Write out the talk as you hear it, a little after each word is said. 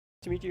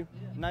To meet you.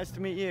 Nice to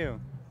meet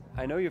you.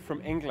 I know you're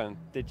from England.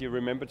 Did you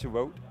remember to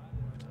vote?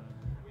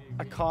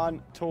 I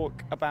can't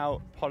talk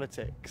about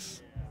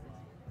politics.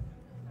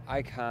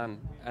 I can,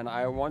 and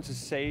I want to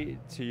say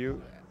to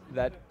you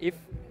that if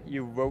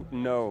you vote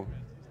no,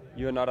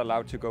 you're not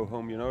allowed to go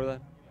home. You know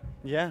that?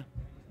 Yeah,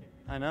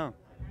 I know.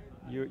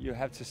 You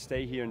have to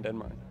stay here in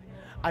Denmark.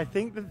 I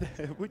think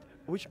that,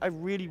 which I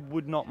really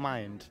would not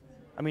mind.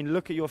 I mean,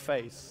 look at your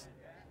face.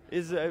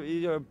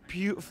 You're a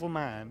beautiful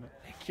man.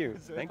 Thank you.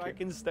 So Thank if you. I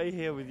can stay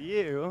here with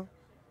you,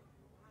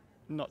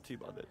 not too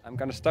bothered. I'm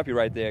gonna stop you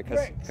right there, because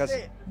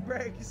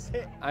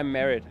Brexit. I'm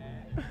married.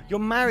 You're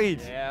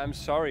married Yeah, I'm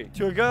sorry.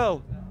 to a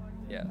girl.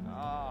 Yeah.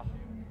 Ah,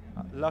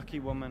 lucky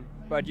woman.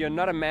 But you're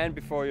not a man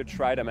before you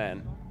tried a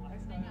man.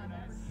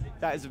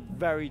 That is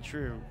very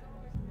true.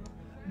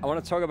 I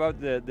want to talk about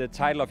the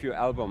title of your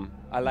album.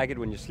 I Like It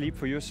When You Sleep,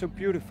 for you're so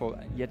beautiful,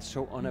 yet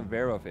so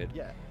unaware of it.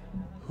 Yeah.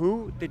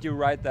 Who did you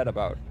write that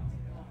about?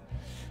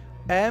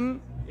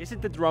 Is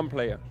it the drum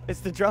player? It's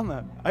the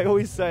drummer. I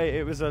always say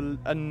it was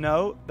a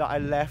note that I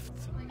left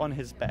on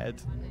his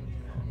bed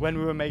when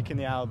we were making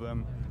the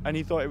album, and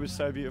he thought it was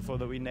so beautiful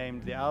that we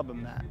named the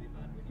album that.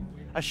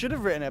 I should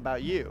have written it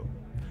about you,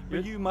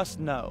 but you must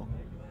know.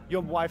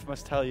 Your wife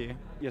must tell you.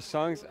 Your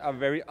songs are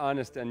very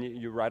honest, and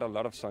you write a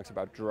lot of songs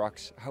about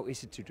drugs. How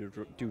is it to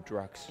do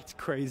drugs? It's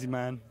crazy,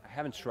 man. I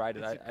haven't tried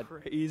it.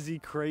 It's a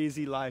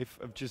crazy life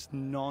of just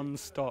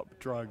non-stop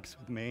drugs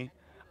with me.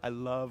 I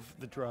love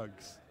the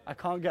drugs. I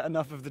can't get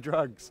enough of the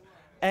drugs.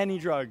 Any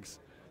drugs.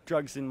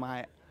 Drugs in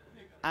my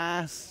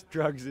ass,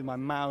 drugs in my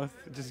mouth.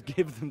 Just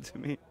give them to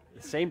me.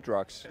 The same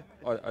drugs,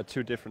 or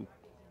two different?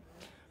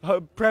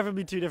 Oh,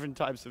 preferably two different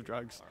types of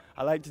drugs.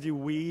 I like to do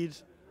weed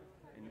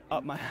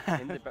up my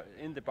ass. In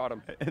the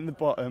bottom. In the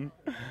bottom.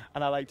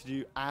 And I like to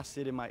do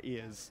acid in my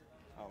ears.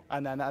 Oh.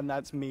 And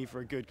that's me for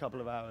a good couple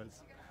of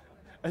hours.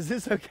 Is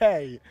this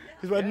okay?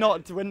 Because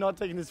we're not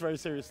taking this very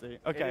seriously.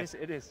 Okay.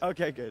 It is.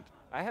 Okay, good.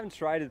 I haven't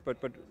tried it, but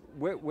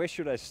where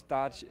should I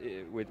start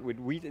with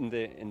weed in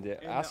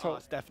the asshole?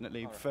 Arse,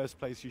 definitely. Right. First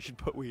place you should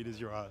put weed is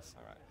your ass.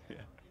 All right.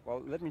 Yeah.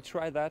 Well, let me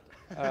try that.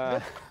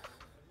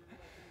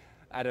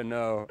 I don't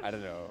know.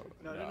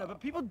 No.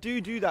 But people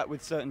do that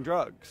with certain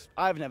drugs.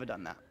 I've never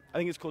done that. I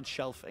think it's called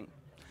shelfing.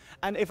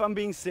 And if I'm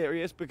being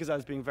serious, because I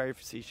was being very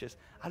facetious,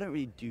 I don't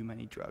really do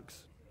many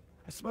drugs.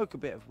 I smoke a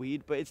bit of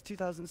weed, but it's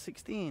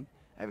 2016.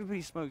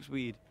 Everybody smokes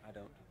weed. I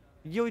don't.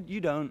 You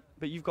don't,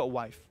 but you've got a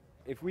wife.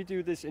 If we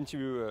do this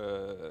interview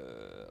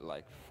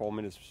like 4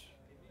 minutes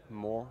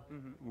more,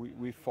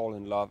 we fall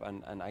in love,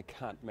 and I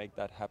can't make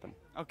that happen.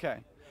 Okay.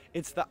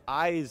 It's the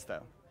eyes,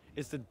 though.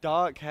 It's the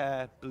dark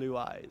hair, blue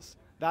eyes.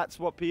 That's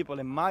what people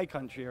in my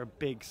country are a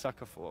big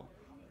sucker for.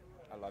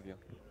 I love you.